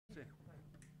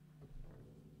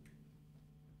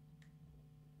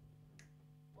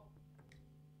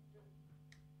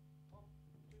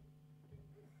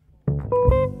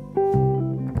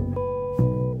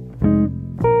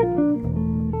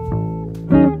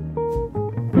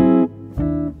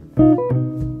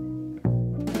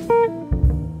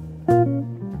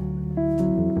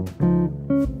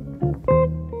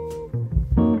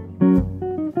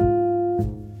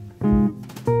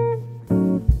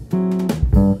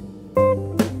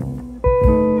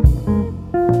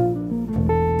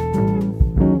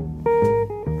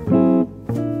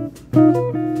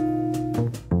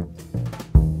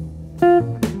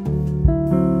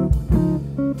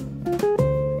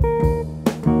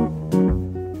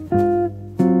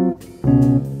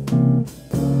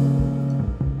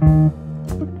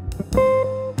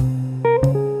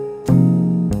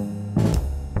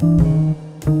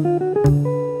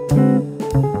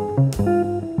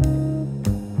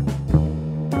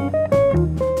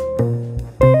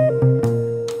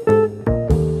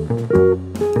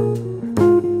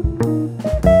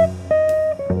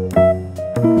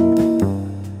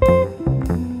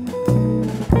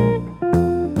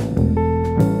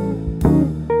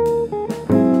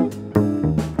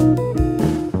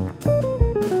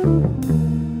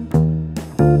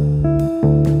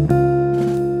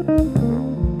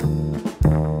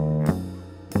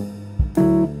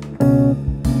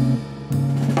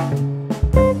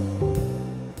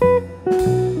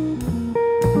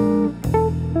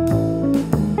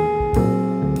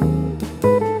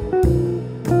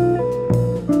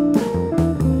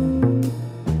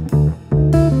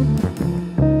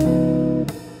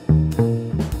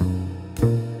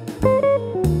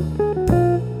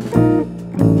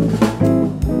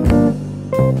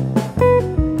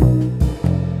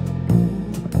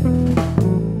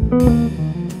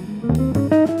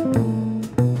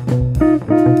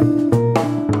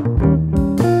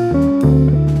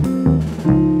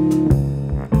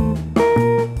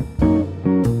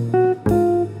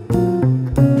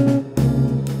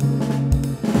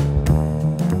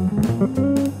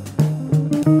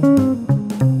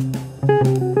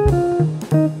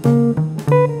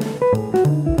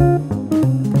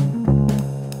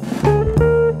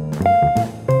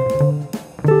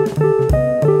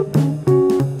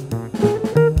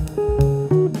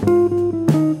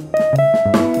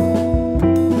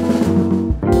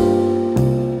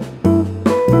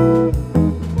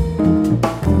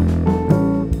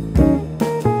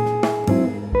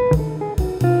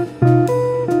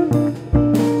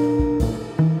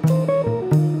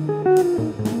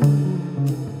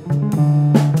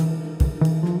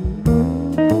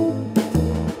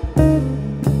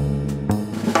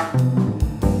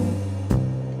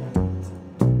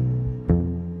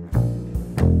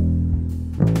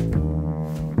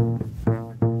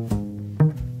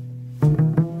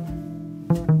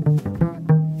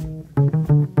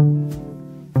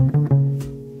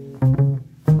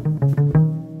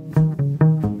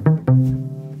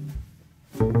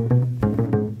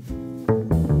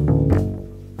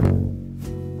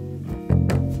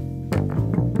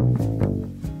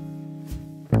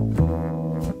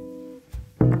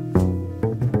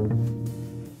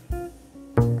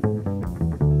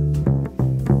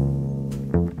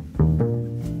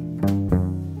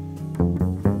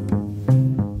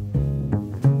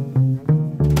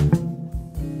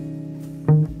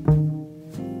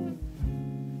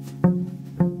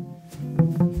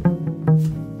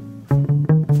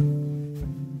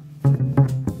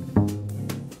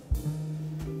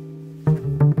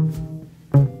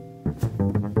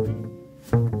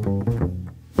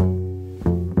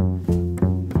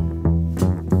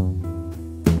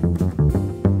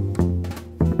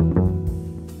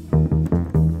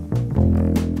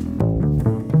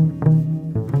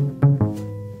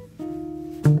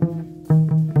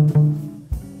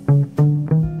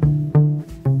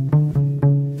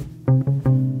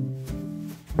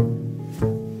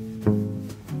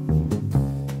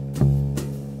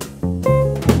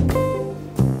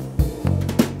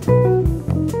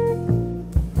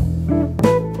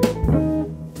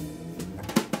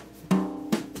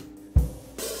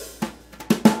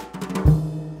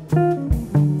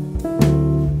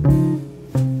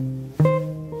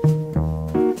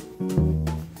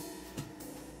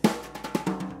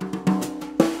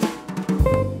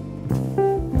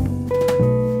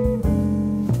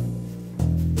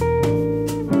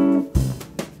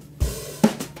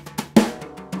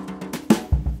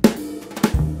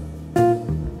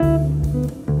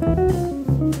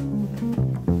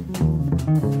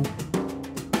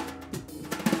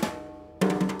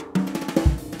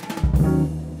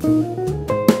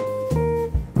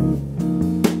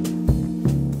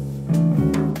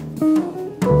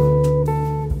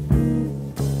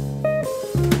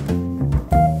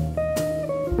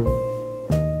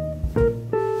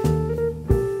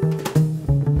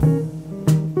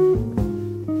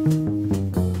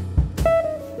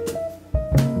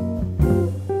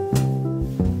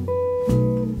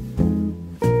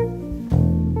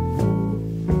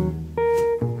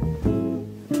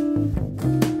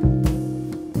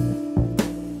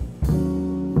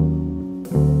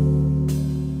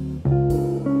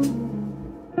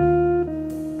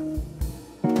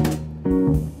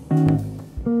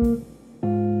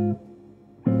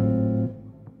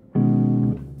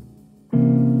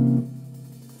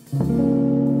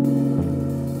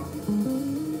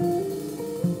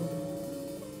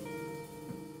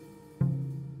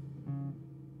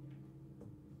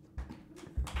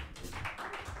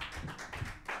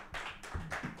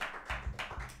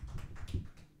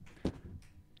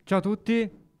Ciao a tutti,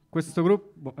 questo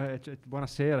gruppo,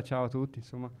 buonasera, ciao a tutti,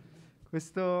 insomma.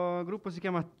 Questo gruppo si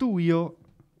chiama Tuìo,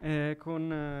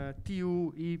 con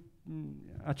T-U-I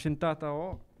accentata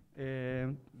O,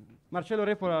 Marcello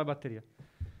Repola alla batteria.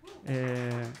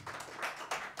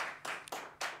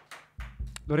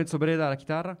 Lorenzo Breda alla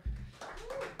chitarra.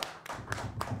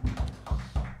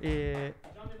 Martino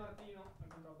al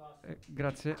contrabbasso.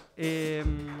 Grazie.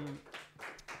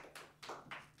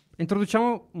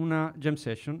 Introduciamo una jam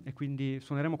session e quindi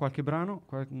suoneremo qualche brano,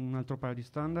 un altro paio di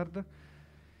standard.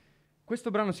 Questo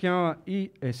brano si chiamava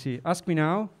Ask Me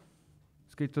Now,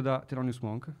 scritto da Thelonious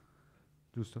Monk,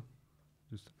 giusto?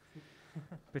 Giusto.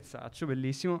 Pezzaccio,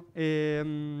 bellissimo.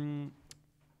 Il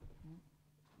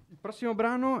prossimo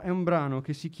brano è un brano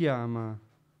che si chiama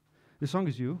The Song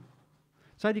Is You.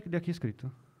 Sai da chi è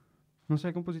scritto? Non sei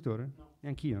il compositore? No.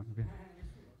 Neanch'io. Okay.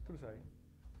 Tu lo sai?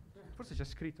 Forse c'è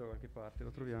scritto da qualche parte, lo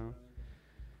troviamo. Ma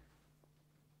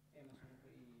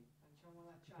sono facciamo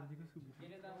la chat.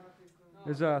 Viene da una no,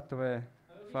 esatto, beh,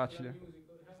 facile.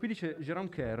 Qui dice Jerome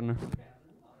Kern. Non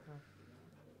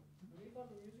mi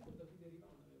ricordo il musical da cui deriva,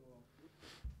 non avevo.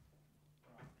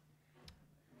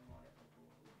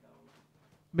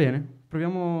 Bene,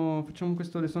 proviamo, facciamo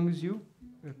questo The Song Is You.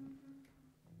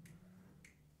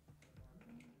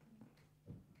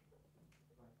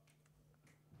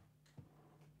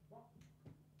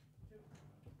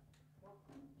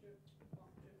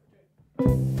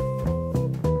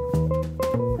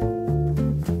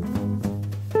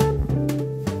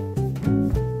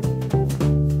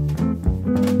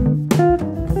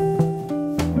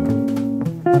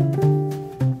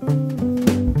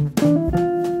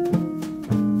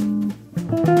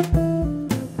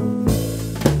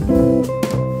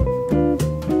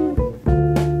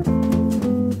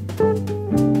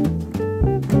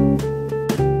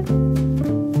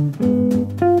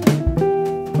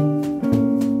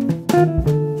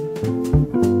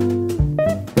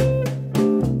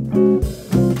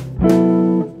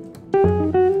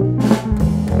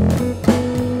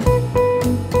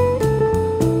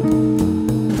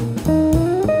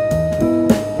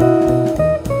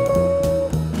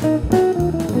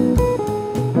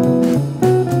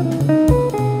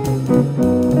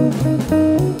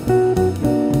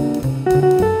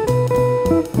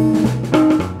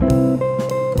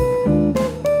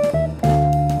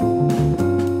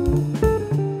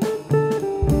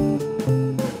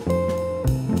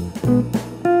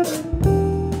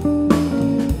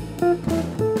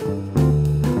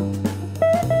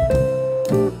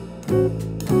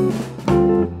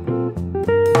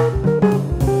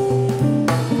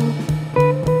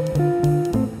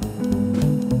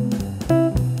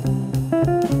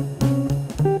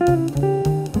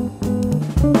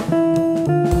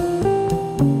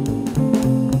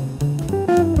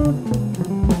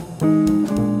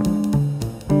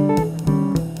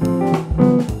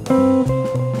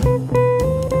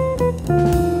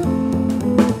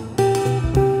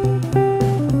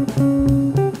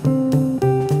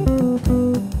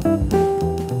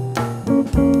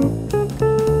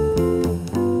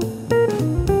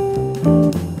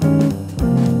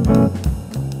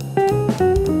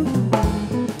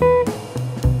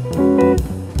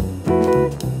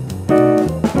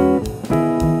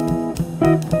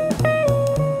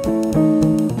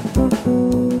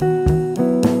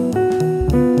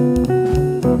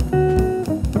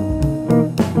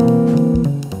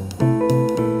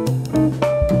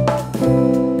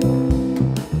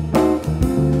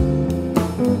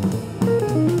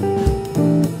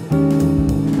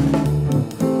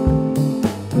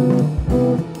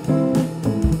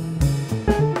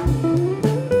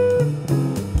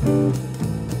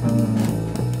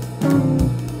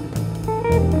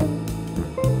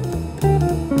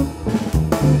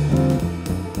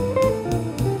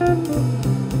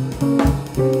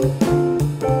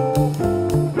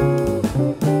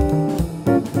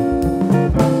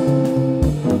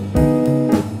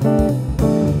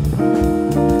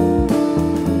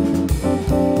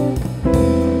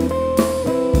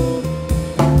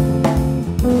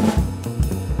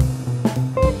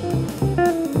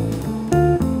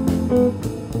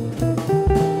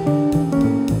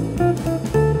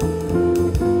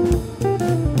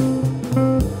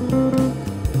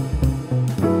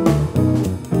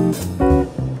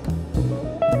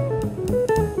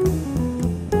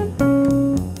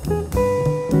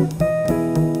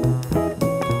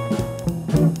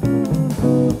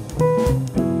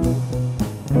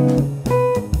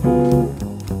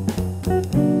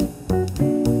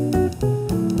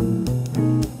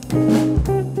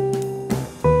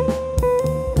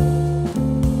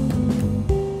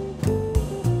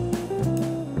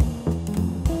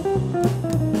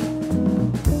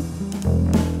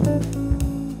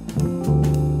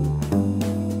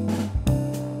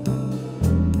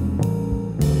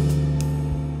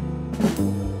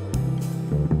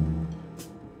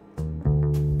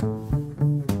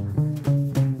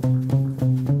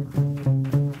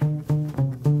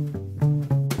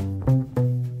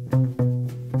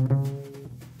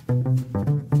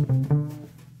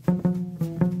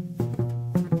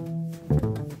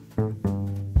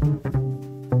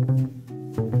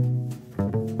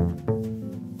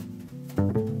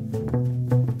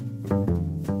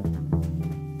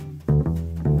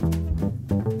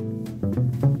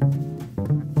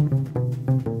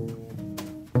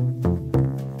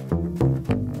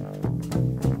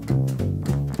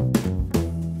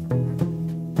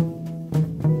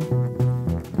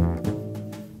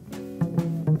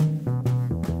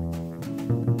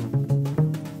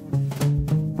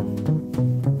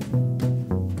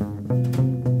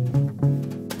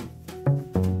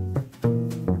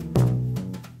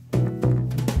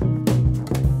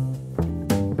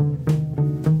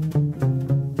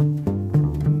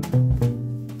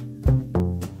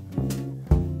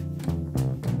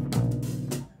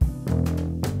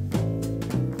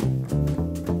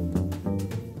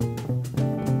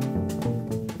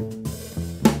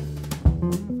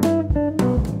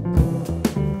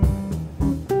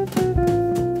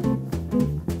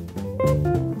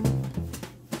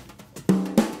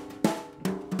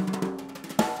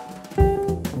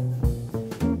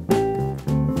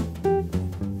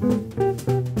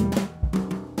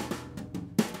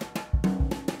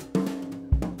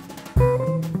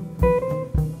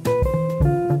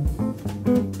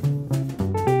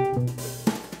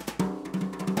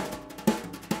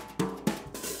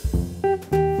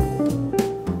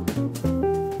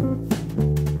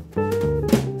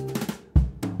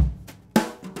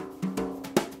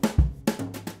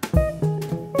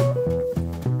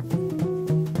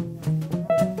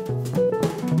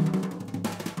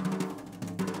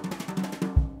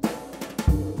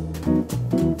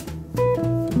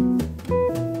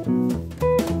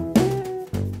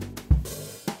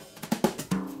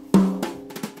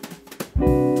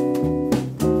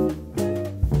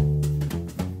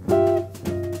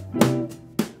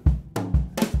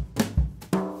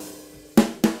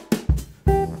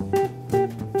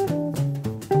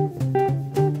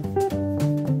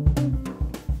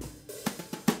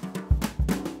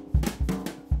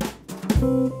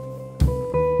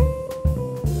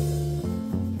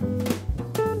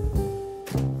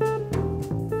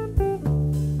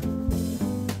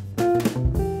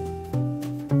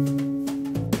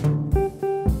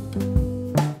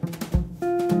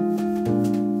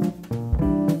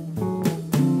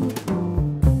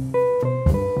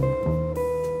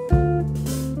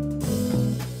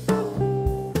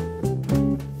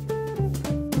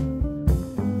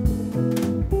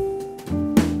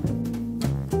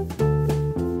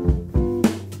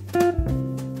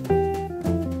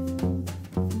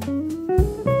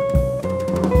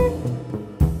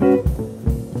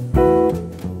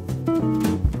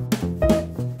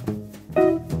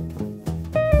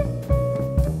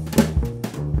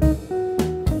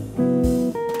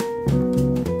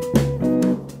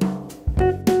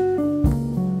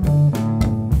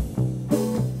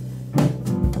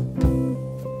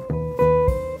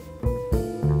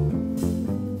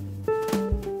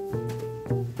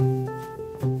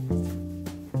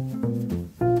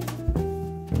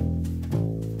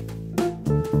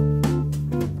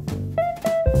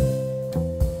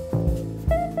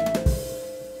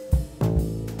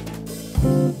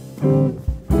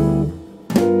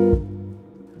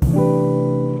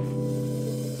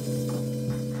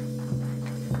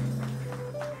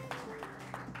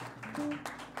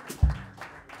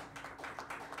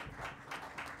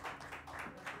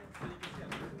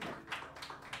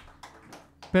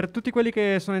 Per tutti quelli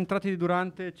che sono entrati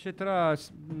durante, eccetera,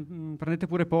 prendete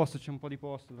pure posto, c'è un po' di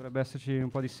posto, dovrebbe esserci un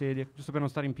po' di sedie, giusto per non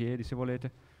stare in piedi, se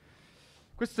volete.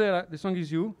 Questo era The Song Is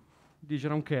You, di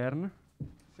Jerome Kern.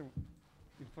 Siamo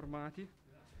informati.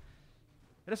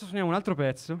 Adesso suoniamo un altro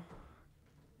pezzo,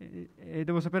 e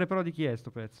devo sapere però di chi è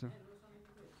sto pezzo.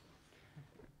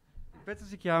 Il pezzo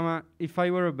si chiama If I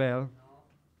Were a Bell.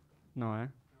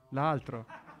 No, L'altro.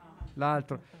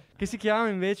 Che si chiama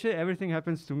invece Everything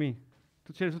Happens to Me.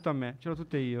 Tu c'eri tutto a me, c'ero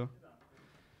tutte io.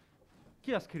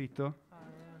 Chi l'ha scritto?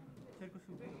 Cerco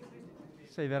subito.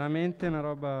 Sei veramente una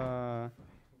roba...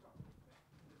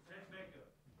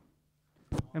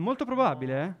 È molto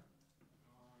probabile, eh?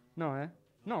 No,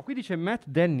 No, qui dice Matt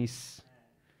Dennis.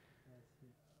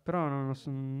 Però non lo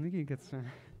so... Che cazzo è?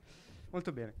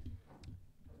 Molto bene.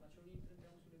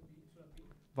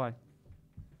 Vai.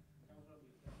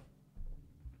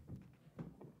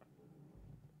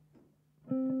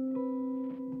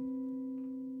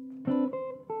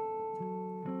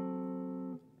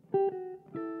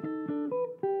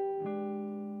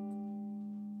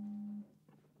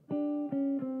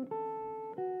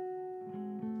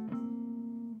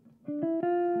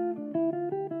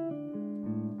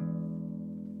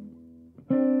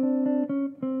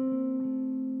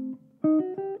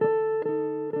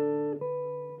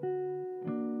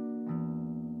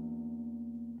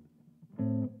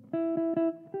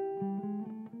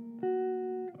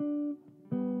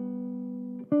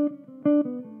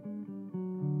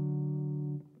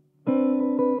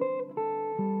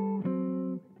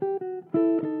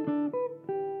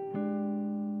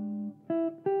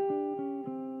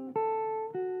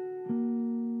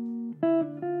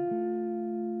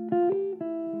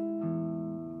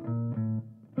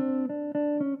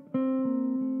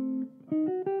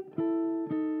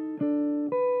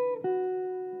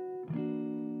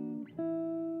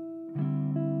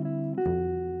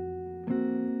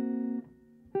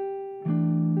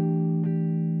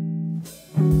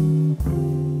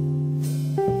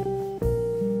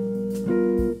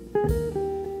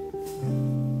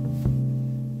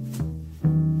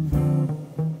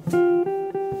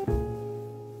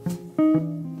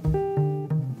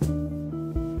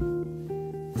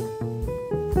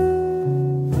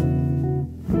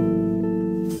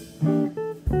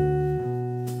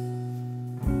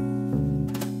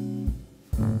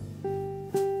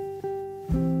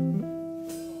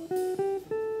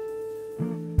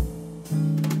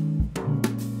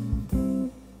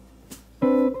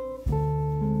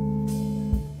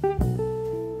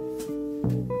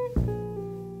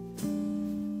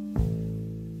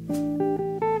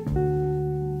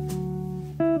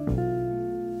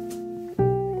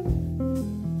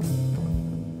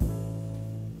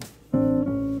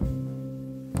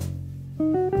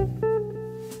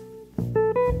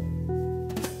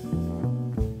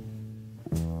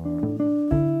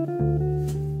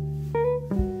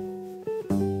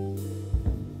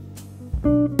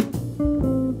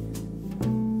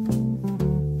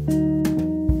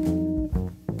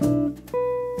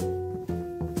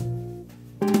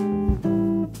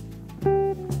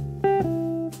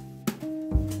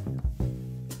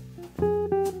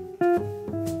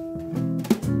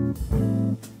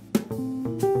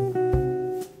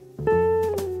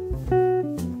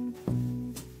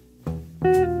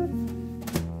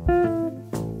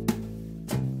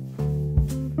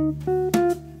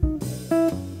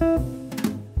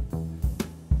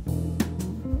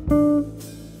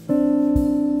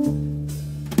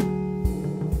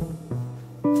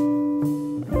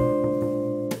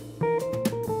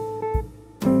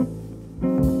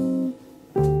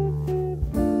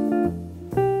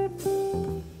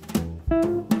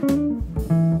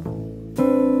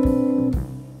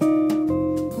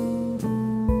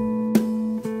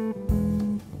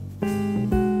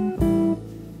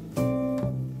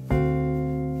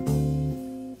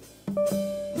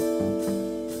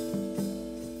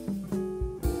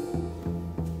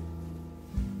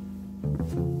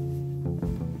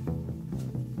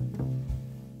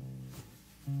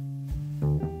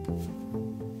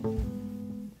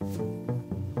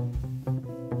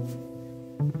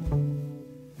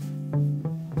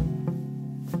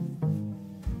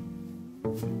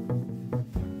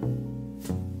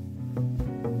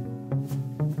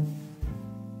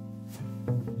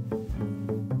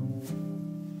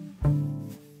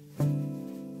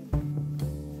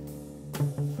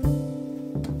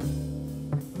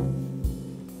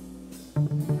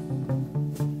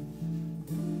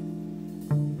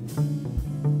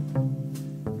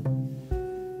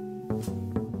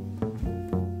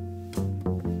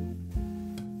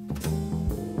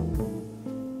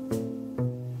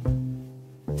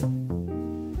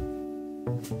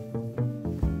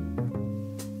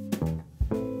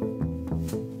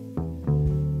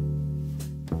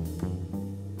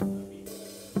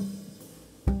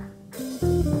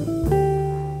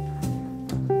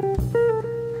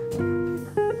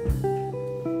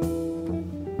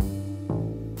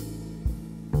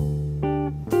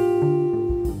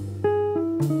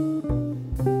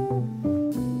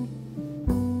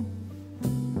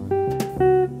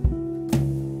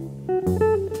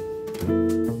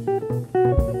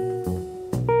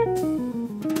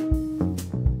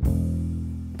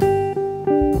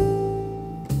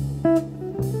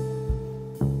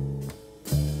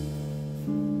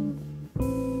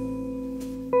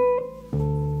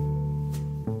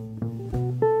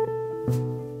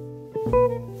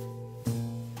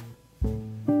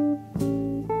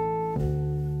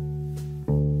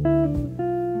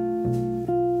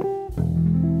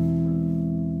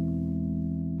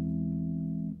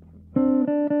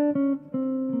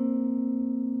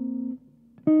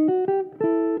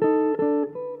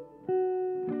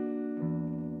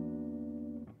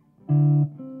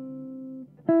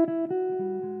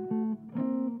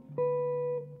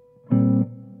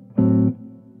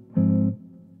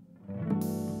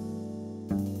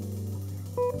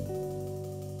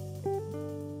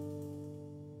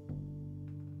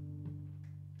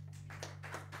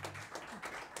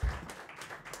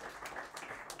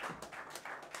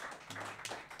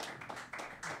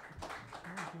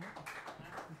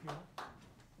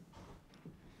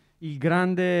 il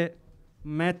grande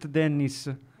Matt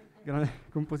Dennis, grande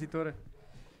compositore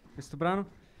di questo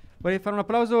brano. Vorrei fare un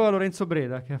applauso a Lorenzo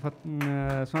Breda che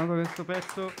ha suonato questo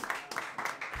pezzo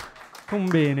con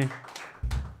bene.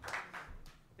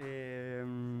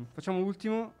 Facciamo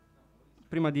l'ultimo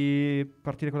prima di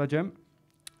partire con la jam.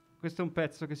 Questo è un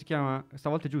pezzo che si chiama,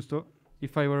 stavolta è giusto?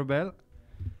 If I Were a Bell,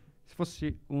 se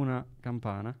fossi una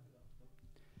campana.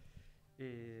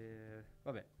 E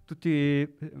vabbè, tutti,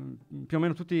 più o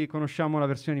meno tutti conosciamo la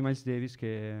versione di Miles Davis,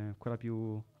 che è quella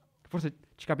più, forse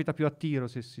ci capita più a tiro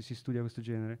se si studia questo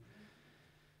genere.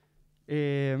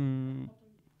 E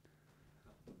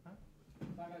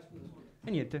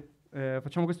niente,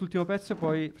 facciamo quest'ultimo pezzo e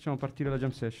poi facciamo partire la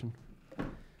jam session.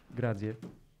 Grazie.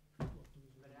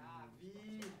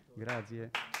 Bravi!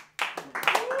 Grazie.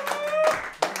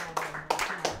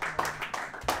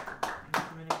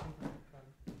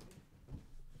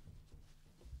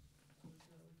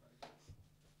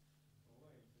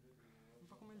 Un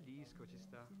po' come il disco ci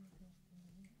sta.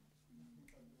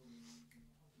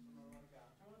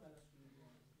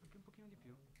 Anche un pochino di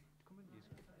più, come il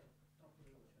disco.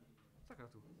 Saccala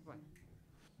tu, vai.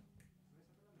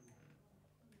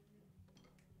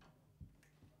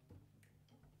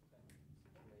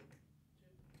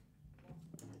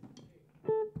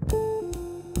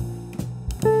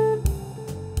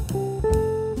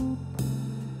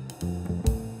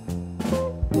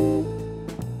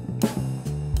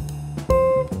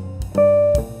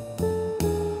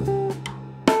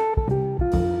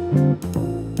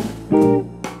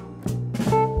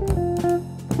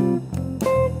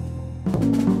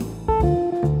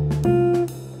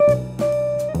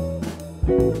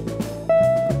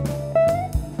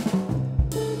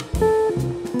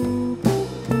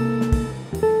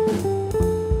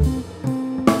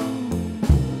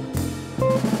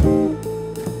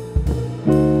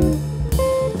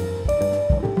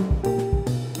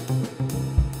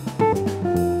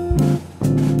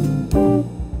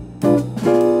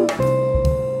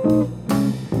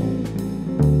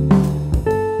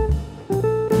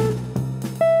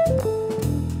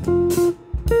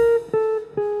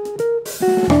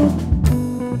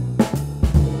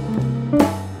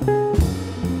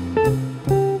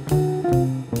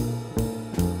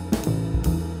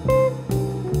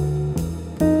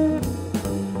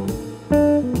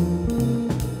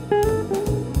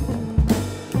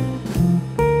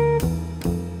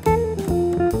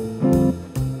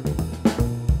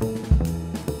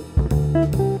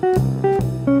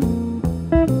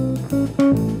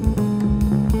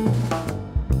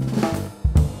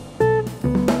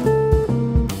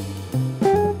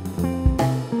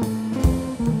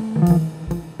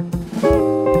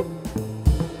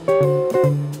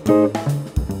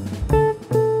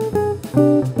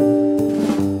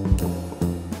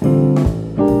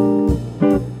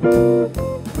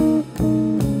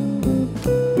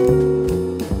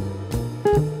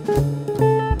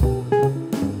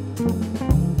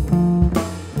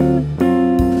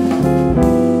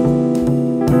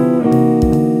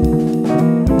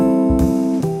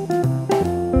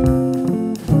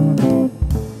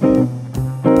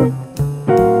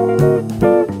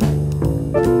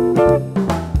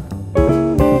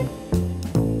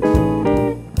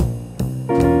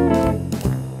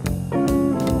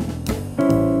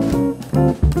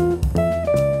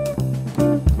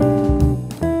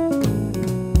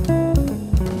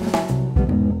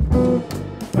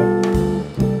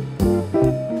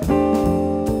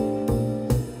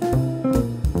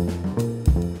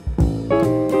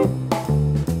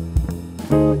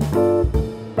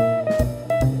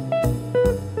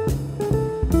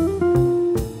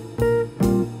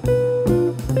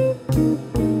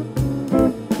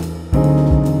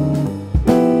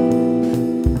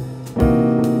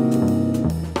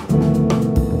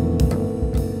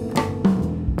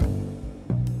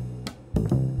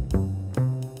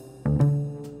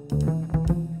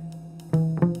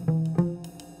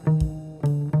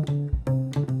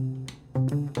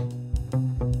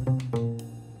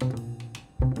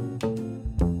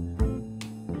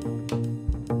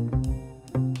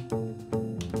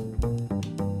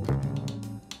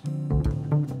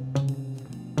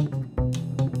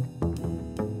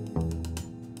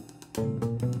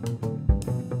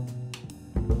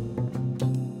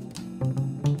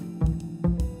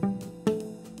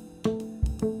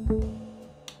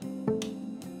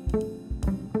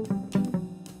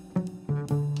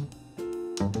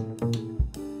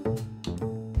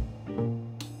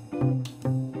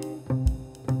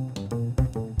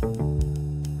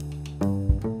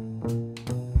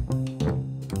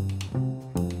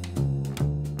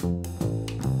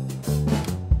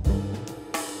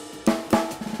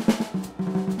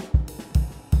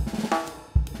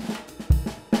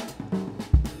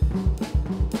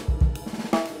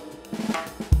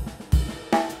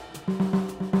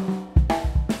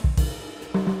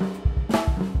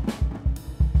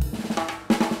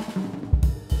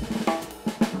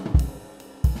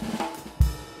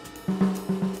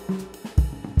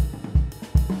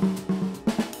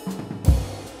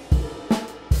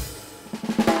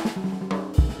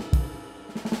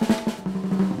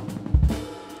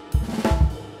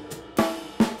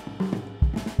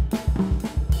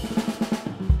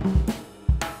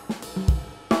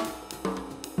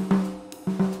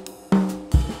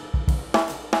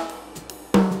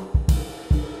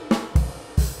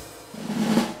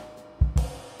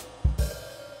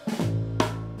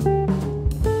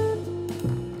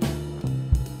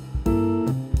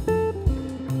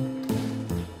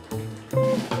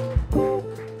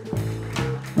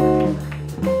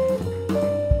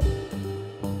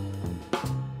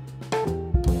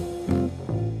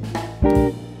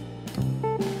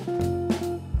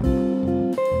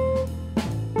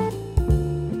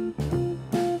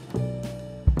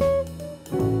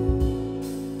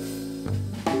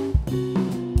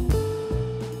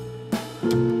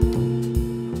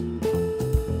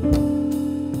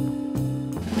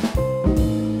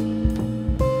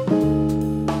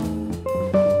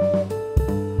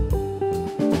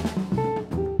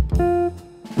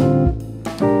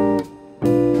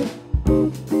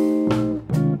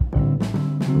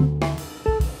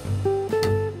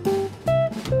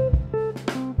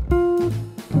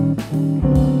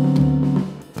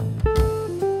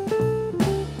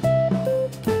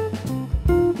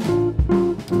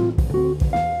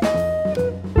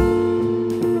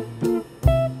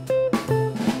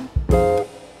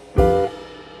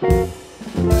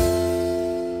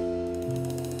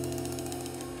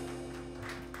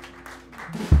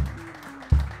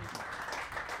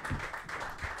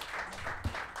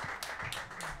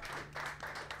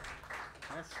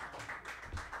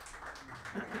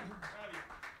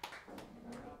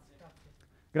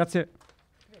 Grazie.